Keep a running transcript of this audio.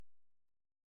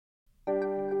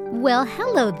Well,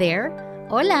 hello there.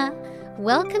 Hola.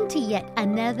 Welcome to yet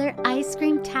another ice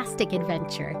cream-tastic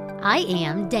adventure. I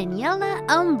am Daniela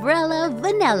Umbrella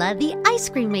Vanilla, the ice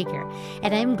cream maker,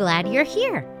 and I'm glad you're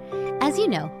here. As you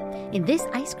know, in this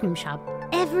ice cream shop,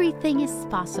 everything is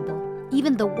possible,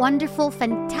 even the wonderful,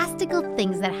 fantastical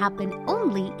things that happen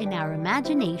only in our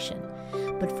imagination.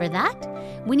 But for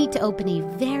that, we need to open a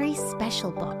very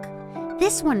special book.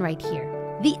 This one right here,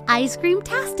 the Ice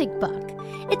Cream-tastic book.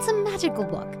 It's a magical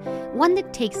book, one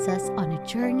that takes us on a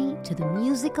journey to the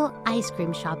musical ice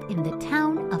cream shop in the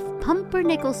town of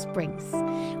Pumpernickel Springs,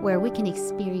 where we can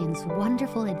experience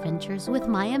wonderful adventures with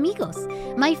my amigos,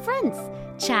 my friends,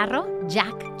 Charro,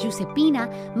 Jack,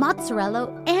 Giuseppina, Mozzarella,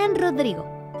 and Rodrigo.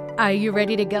 Are you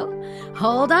ready to go?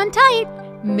 Hold on tight.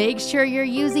 Make sure you're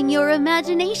using your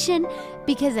imagination,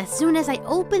 because as soon as I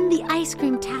open the Ice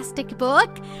Cream-tastic book,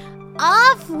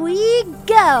 off we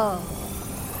go!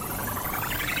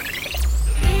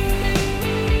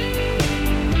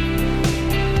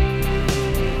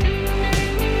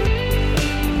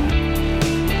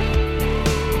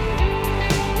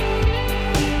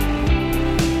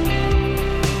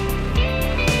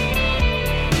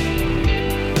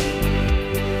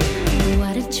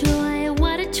 What a joy,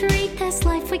 what a treat, this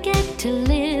life we get to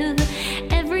live.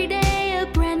 Every day a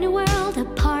brand new world, a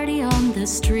party on the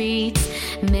streets.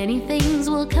 Many things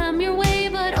will come your way,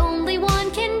 but only one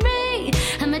can be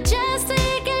a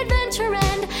majestic adventure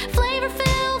and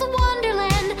flavor-filled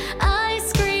wonderland.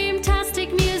 Ice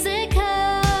Cream-tastic musical.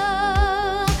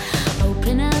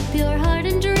 Open up your heart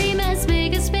and dream as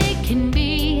big can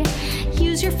be.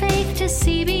 Use your faith to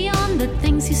see beyond the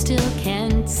things you still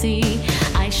can't see.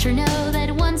 I sure know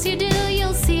that once you do,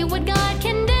 you'll see what God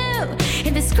can do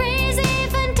in this crazy,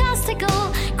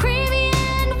 fantastical, creamy,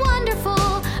 and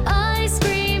wonderful Ice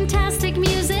Cream-tastic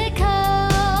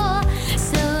musical.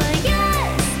 So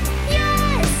yes,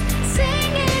 yes,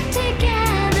 sing it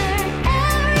together.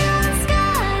 Everyone's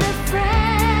got a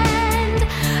friend.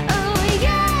 Oh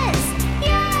yes,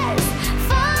 yes,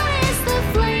 fun is the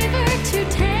flavor to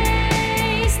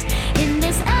taste in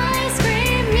this ice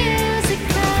cream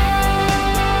musical.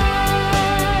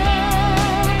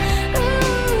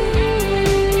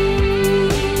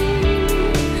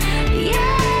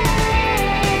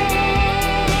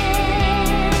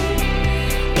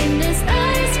 In this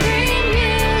ice cream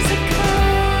musical.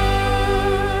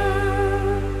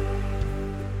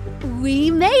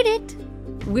 We made it!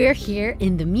 We're here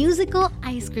in the musical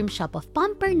ice cream shop of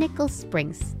Pumpernickel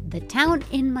Springs, the town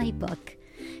in my book.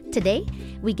 Today,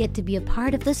 we get to be a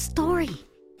part of the story.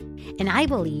 And I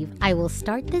believe I will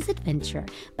start this adventure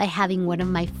by having one of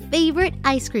my favorite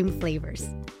ice cream flavors.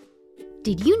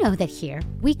 Did you know that here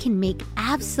we can make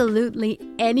absolutely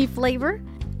any flavor?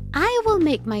 I will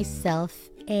make myself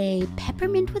a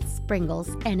peppermint with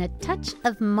sprinkles and a touch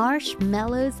of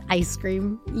marshmallows ice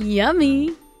cream.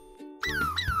 Yummy!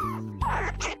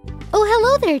 Oh,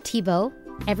 hello there, T-Bo.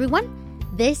 Everyone,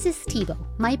 this is T-Bo,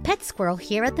 my pet squirrel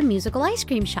here at the musical ice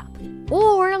cream shop.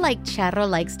 Or, like Charro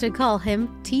likes to call him,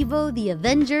 T-Bo the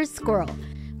Avenger Squirrel.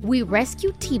 We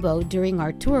rescued T-Bo during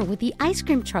our tour with the ice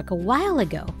cream truck a while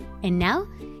ago, and now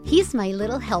he's my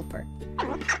little helper.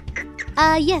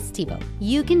 Yes, T-Bo,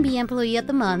 you can be Employee of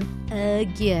the Month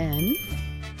again.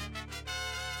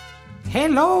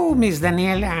 Hello, Miss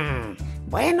Daniela.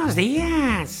 Buenos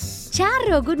días.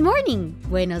 Charro, good morning.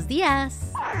 Buenos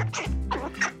días.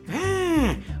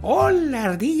 Ah, hola,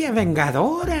 ardilla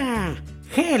vengadora.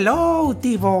 Hello,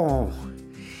 Tibo.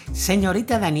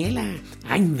 Señorita Daniela,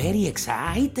 I'm very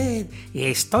excited.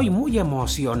 Estoy muy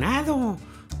emocionado.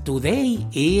 Today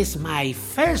is my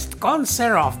first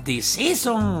concert of the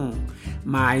season.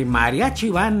 My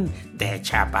mariachi band, the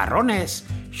Chaparrones,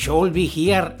 should be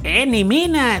here any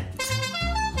minute.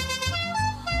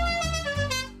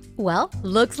 Well,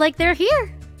 looks like they're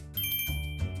here.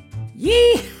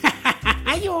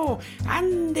 ¡Yee-hayo!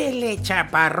 ¡Ándele,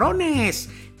 chaparrones!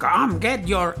 Come get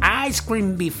your ice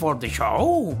cream before the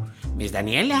show. Miss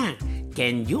Daniela,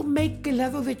 can you make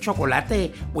helado de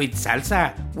chocolate with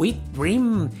salsa, whipped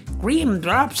cream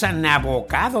drops, and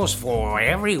avocados for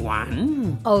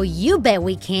everyone? Oh, you bet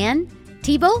we can.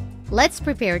 T-Bo, let's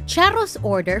prepare Charro's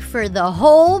order for the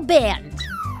whole band.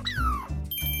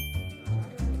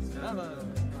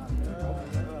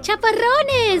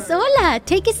 Chaparrones, hola.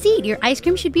 Take a seat. Your ice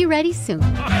cream should be ready soon.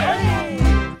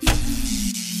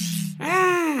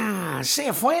 Ah,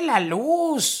 se fue la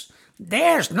luz.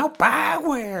 There's no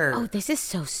power. Oh, this is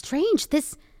so strange.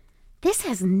 This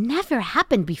has never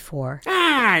happened before.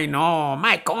 I know,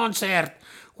 my concert.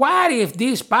 What if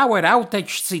this power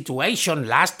outage situation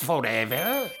lasts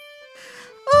forever?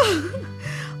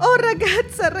 Oh,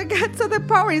 ragazza, the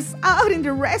power is out in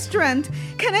the restaurant.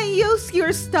 Can I use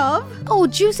your stove? Oh,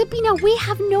 Giuseppina, we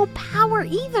have no power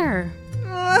either.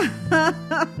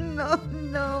 No.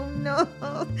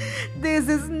 This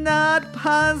is not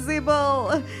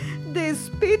possible. This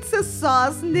pizza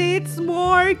sauce needs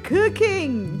more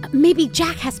cooking. Maybe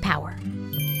Jack has power.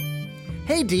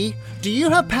 Hey, Dee, do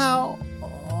you have power?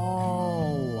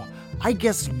 Oh, I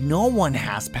guess no one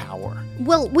has power.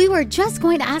 Well, we were just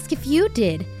going to ask if you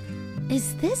did.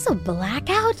 Is this a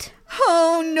blackout?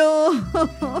 Oh no!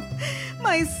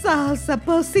 My salsa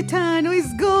positano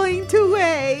is going to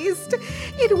waste.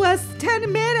 It was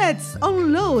 10 minutes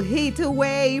on low heat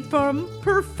away from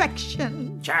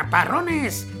perfection.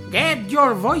 Chaparrones, get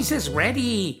your voices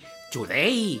ready.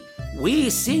 Today, we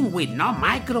sing with no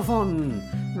microphone.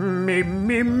 Me.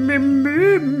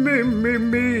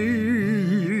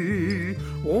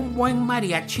 Un buen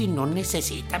mariachi no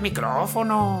necesita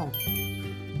micrófono.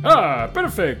 Ah,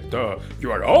 perfecto.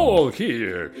 You are all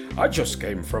here. I just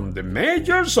came from the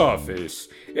mayor's office.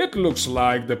 It looks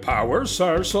like the power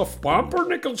source of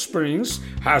Pumpernickel Springs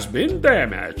has been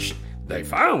damaged. They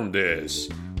found this.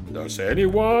 Does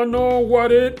anyone know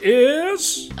what it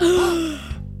is?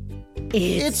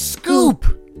 It's Scoop!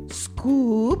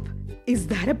 Scoop? Is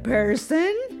that a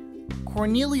person?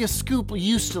 Cornelius Scoop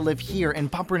used to live here in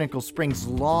Pumpernickel Springs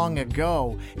long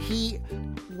ago. He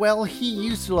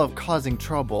used to love causing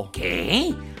trouble.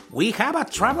 ¿Qué? We have a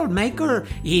troublemaker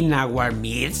in our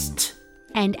midst?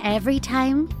 And every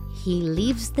time he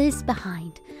leaves this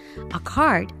behind, a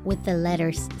card with the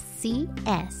letters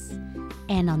CS.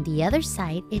 And on the other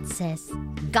side, it says,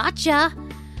 "Gotcha!"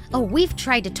 Oh, we've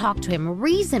tried to talk to him,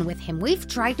 reason with him. We've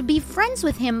tried to be friends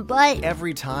with him, but...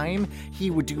 Every time,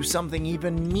 he would do something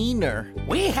even meaner.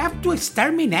 We have to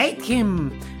exterminate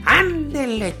him.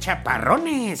 Ándele,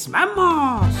 chaparrones,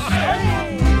 vamos.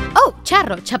 Oh,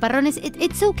 chaparrones,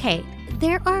 it's okay.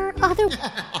 There are other...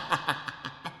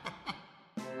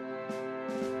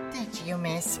 Did you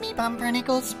miss me,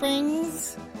 Pumpernickel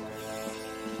Springs?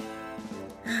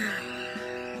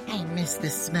 I miss the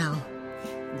smell.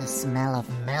 The smell of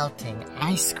melting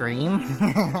ice cream.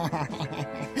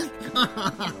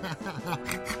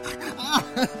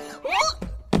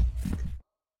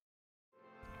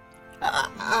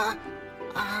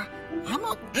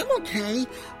 I'm okay.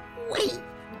 Wait,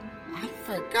 I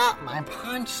forgot my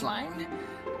punchline.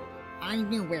 I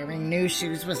knew wearing new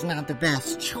shoes was not the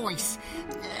best choice.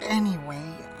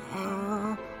 Anyway,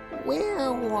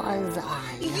 where was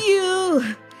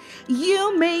I?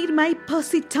 You made my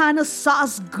positano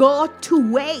sauce go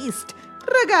to waste,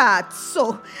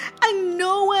 ragazzo. And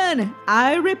no one,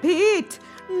 I repeat,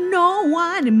 no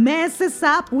one messes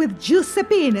up with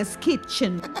Giuseppina's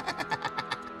kitchen.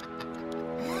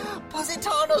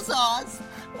 Positano sauce!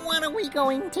 What are we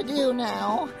going to do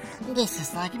now? This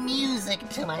is like music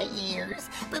to my ears.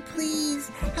 But please,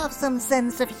 have some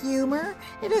sense of humor.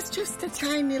 It is just a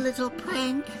tiny little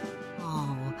prank.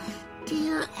 Oh,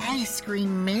 dear ice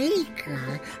cream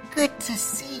maker, good to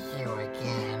see you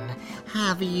again.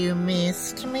 Have you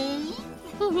missed me?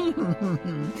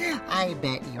 I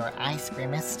bet your ice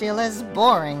cream is still as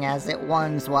boring as it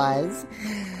once was.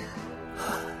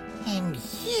 And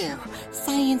you,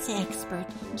 science expert,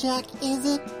 Jack, is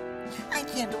it? I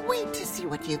can't wait to see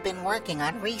what you've been working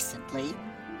on recently.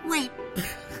 Wait.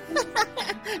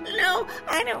 No,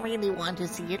 I don't really want to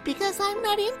see it because I'm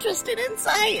not interested in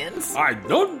science. I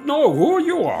don't know who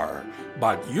you are,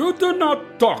 but you do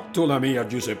not talk to la mia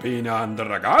Giuseppina and the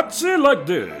ragazzi like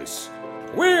this.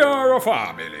 We are a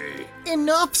family.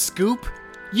 Enough, Scoop!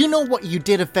 You know what you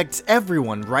did affects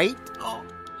everyone, right? Oh,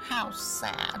 how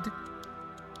sad.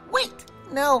 Wait,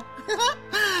 no.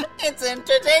 It's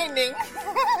entertaining.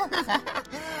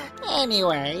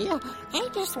 Anyway, I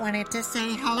just wanted to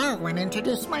say hello and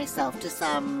introduce myself to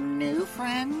some new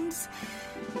friends.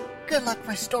 Good luck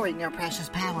restoring your precious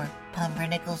power,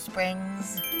 Pumpernickel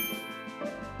Springs.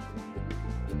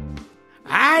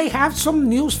 I have some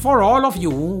news for all of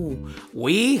you.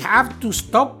 We have to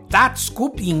stop that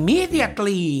Scoop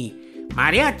immediately.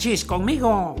 Mariachis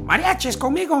conmigo. Mariachis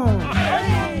conmigo.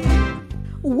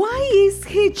 Why is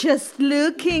he just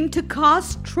looking to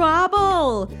cause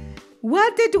trouble?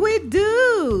 What did we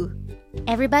do?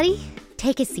 Everybody,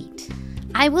 take a seat.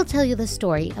 I will tell you the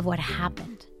story of what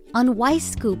happened on why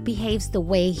Scoop behaves the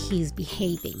way he's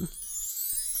behaving.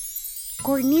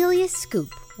 Cornelius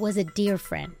Scoop was a dear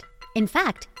friend. In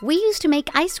fact, we used to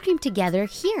make ice cream together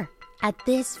here at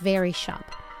this very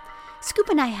shop. Scoop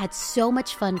and I had so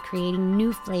much fun creating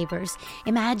new flavors,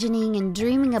 imagining and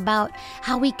dreaming about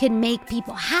how we could make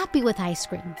people happy with ice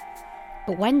cream.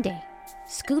 But one day,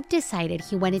 Scoop decided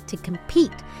he wanted to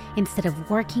compete instead of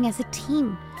working as a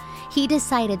team. He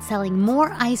decided selling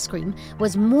more ice cream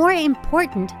was more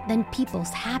important than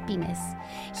people's happiness.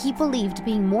 He believed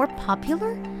being more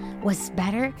popular was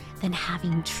better than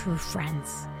having true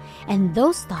friends. And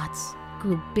those thoughts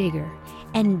grew bigger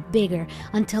and bigger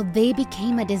until they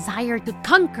became a desire to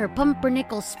conquer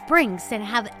Pumpernickel Springs and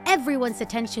have everyone's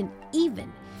attention,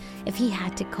 even if he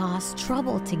had to cause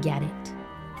trouble to get it.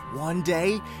 One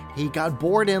day, he got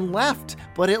bored and left,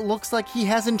 but it looks like he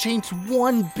hasn't changed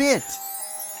one bit.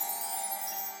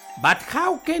 But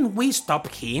how can we stop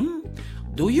him?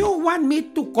 Do you want me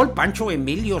to call Pancho,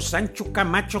 Emilio, Sancho,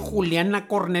 Camacho, Juliana,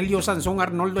 Cornelio, Sansón,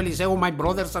 Arnoldo, Eliseo, my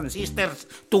brothers and sisters,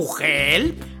 to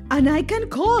help? And I can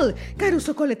call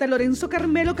Caruso, Coleta, Lorenzo,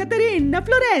 Carmelo, Caterina,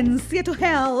 Florencia to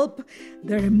help.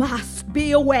 There must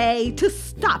be a way to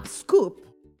stop Scoop.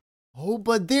 Oh,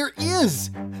 but there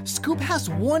is! Scoop has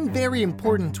one very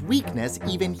important weakness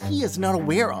even he is not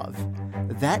aware of.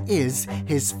 That is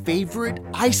his favorite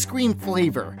ice cream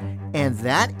flavor. And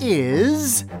that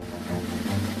is...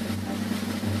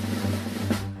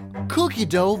 Cookie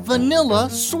Dough Vanilla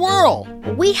Swirl!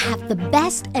 We have the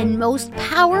best and most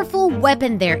powerful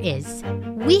weapon there is.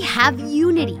 We have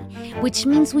unity, which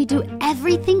means we do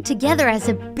everything together as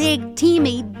a big team,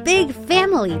 a big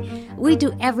family. We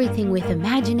do everything with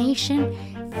imagination,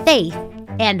 faith,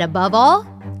 and above all,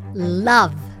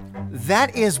 love.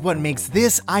 That is what makes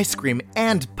this ice cream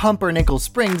and Pumpernickel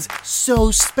Springs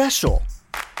so special.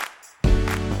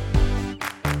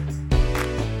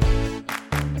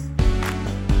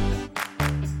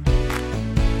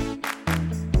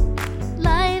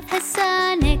 Life has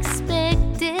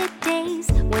unexpected days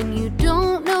when you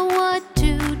don't know what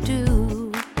to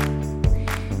do.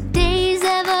 Days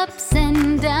have ups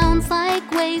and downs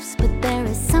like waves, but there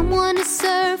is someone to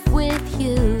surf with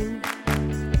you.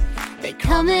 They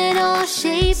come in all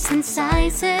shapes and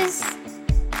sizes,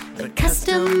 they're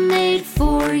custom made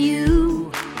for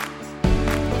you.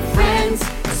 Friends,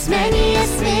 as many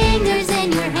as fingers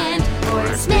in your hand, or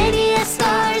as many as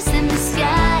stars in the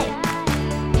sky.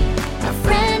 A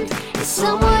friend is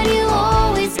someone you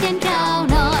always can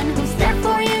count on, who's there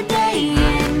for you day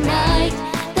and night.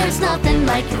 There's nothing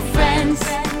like your friends.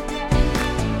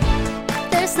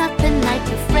 There's nothing like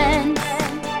your friends.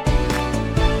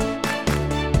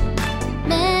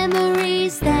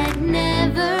 Memories that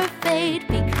never fade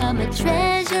become a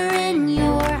treasure in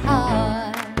your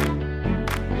heart.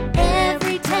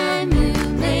 Every time you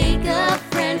make a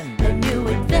friend, a new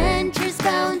adventure's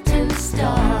bound to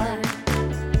start.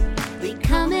 They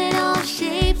come in all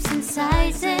shapes and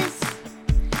sizes,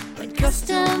 but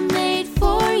custom made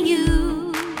for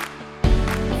you.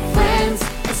 Friends,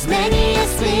 as many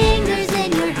as fingers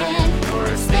in your hand, or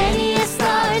as many as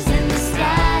stars in the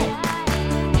sky.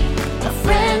 A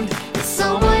friend is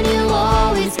someone you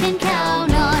always can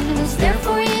count on, who's there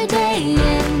for you day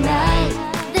and night.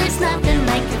 There's nothing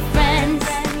like your friends.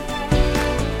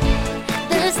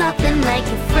 There's nothing like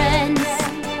your friends.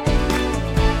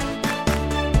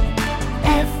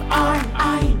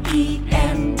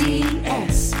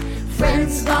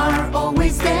 Friends. Friends are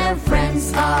always there.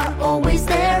 Friends are always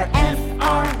there.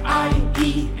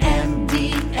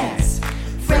 Friends.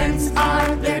 Friends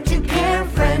are there to care.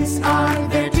 Friends are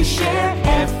there to share.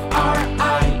 Friends.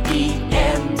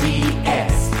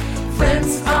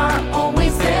 Friends are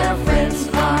always there. Friends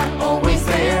are always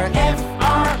there.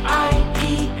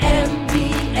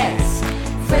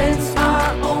 Friends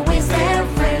are always there.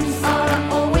 Friends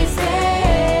are always there.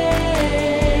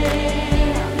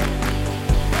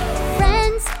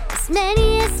 Friends, as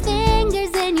many as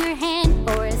fingers in your hand,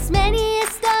 or as many as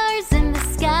stars in the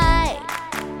sky.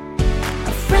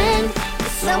 A friend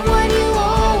is someone you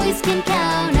always can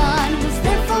count on, who's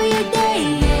there for you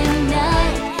day and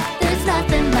night. There's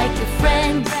nothing like your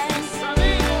friends.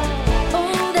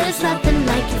 Oh, there's nothing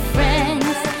like your friends.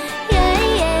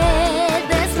 Yeah,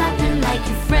 there's nothing like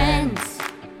your friends.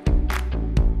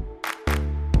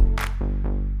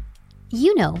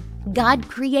 You know, God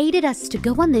created us to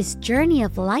go on this journey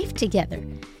of life together.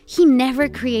 He never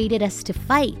created us to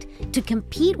fight, to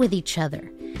compete with each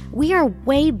other. We are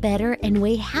way better and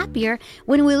way happier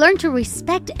when we learn to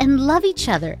respect and love each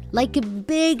other like a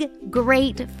big,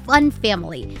 great, fun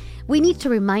family. We need to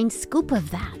remind Scoop of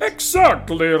that.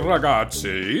 Exactly,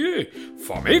 ragazzi.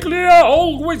 Famiglia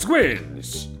always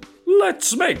wins.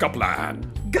 Let's make a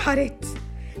plan. Got it.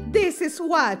 This is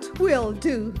what we'll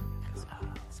do.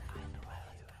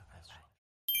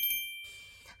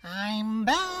 I'm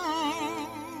back.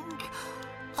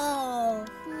 Oh,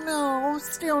 no,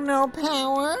 still no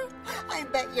power. I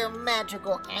bet your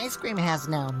magical ice cream has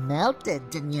now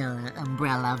melted, Daniela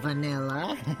Umbrella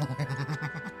Vanilla.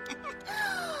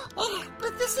 Oh,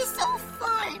 but this is so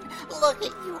fun. Look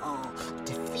at you all,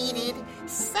 defeated,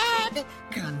 sad,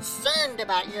 concerned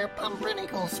about your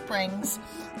pumpernickel springs.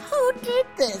 Who did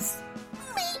this?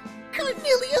 Me,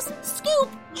 Cornelius Scoop.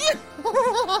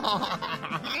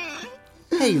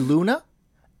 Hey, Luna.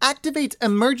 Activate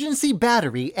emergency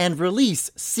battery and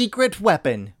release secret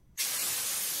weapon.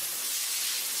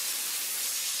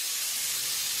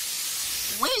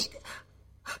 Wait.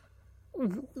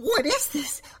 What is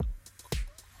this?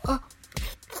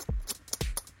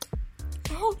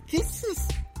 Oh, this is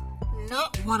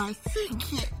not what I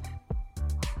think it...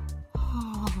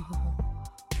 Oh,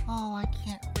 I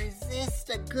can't resist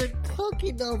a good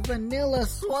cookie dough vanilla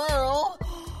swirl.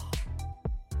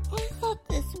 I thought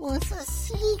this was a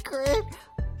secret.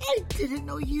 I didn't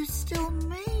know you still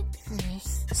made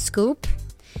this. Scoop,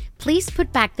 please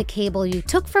put back the cable you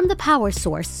took from the power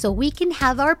source so we can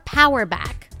have our power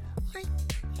back.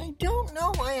 I don't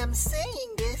know why I'm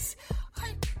saying this.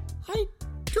 I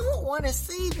don't want to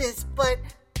say this, but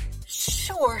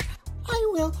sure, I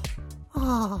will.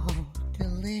 Oh,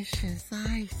 delicious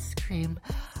ice cream.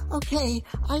 Okay,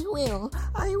 I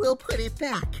will put it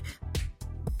back.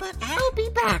 But I'll be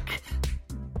back.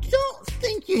 Don't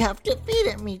think you have to feed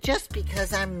at me just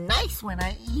because I'm nice when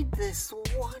I eat this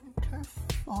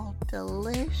wonderful,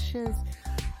 delicious,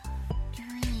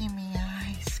 dreamy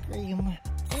ice cream.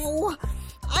 Oh,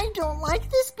 I don't like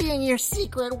this being your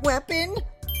secret weapon.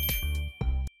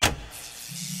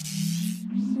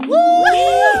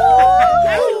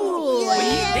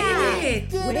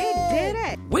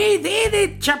 We did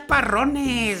it,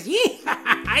 chaparrones.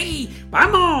 Ay,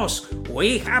 vamos.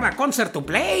 We have a concert to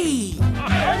play.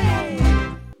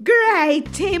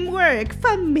 Great teamwork,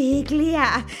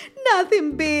 Famiglia.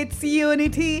 Nothing beats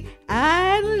unity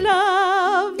and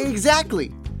love.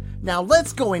 Exactly. Now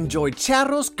let's go enjoy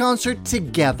Charro's concert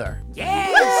together.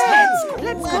 Yes,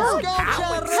 let's go.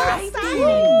 How exciting.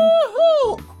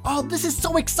 Woohoo! Oh, this is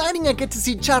so exciting. I get to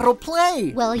see Charro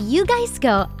play. Well, you guys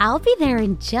go. I'll be there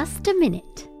in just a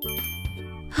minute.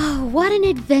 Oh, what an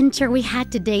adventure we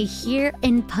had today here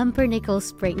in Pumpernickel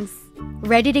Springs.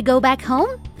 Ready to go back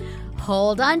home?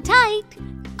 Hold on tight.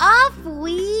 Off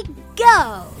we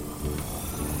go.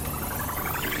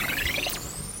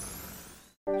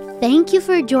 Thank you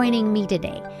for joining me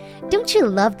today. Don't you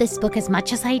love this book as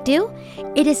much as I do?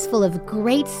 It is full of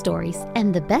great stories,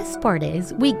 and the best part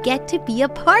is we get to be a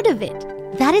part of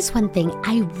it. That is one thing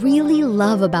I really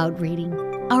love about reading.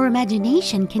 Our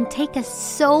imagination can take us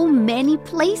so many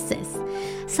places.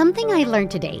 Something I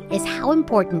learned today is how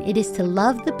important it is to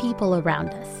love the people around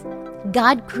us.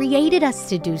 God created us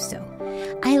to do so.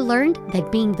 I learned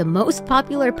that being the most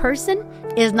popular person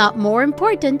is not more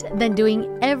important than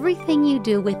doing everything you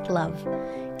do with love,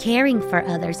 caring for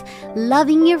others,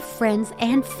 loving your friends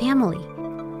and family.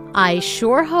 I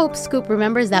sure hope Scoop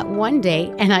remembers that one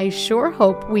day, and I sure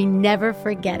hope we never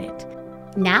forget it.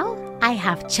 Now, I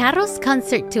have Charro's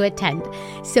concert to attend,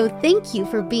 so thank you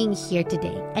for being here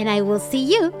today, and I will see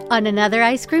you on another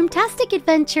Ice Cream-tastic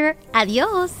adventure.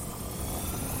 Adios!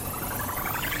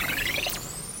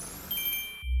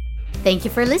 Thank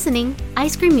you for listening.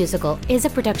 Ice Cream Musical is a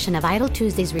production of Idle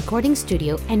Tuesdays Recording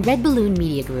Studio and Red Balloon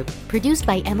Media Group, produced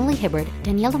by Emily Hibbard,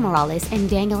 Daniela Morales, and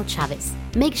Daniel Chavez.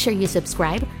 Make sure you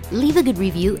subscribe, leave a good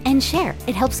review, and share.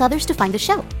 It helps others to find the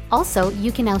show. Also,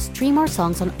 you can now stream our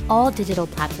songs on all digital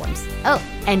platforms. Oh,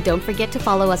 and don't forget to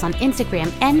follow us on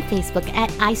Instagram and Facebook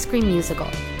at Ice Cream Musical.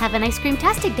 Have an ice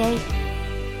cream-tastic day!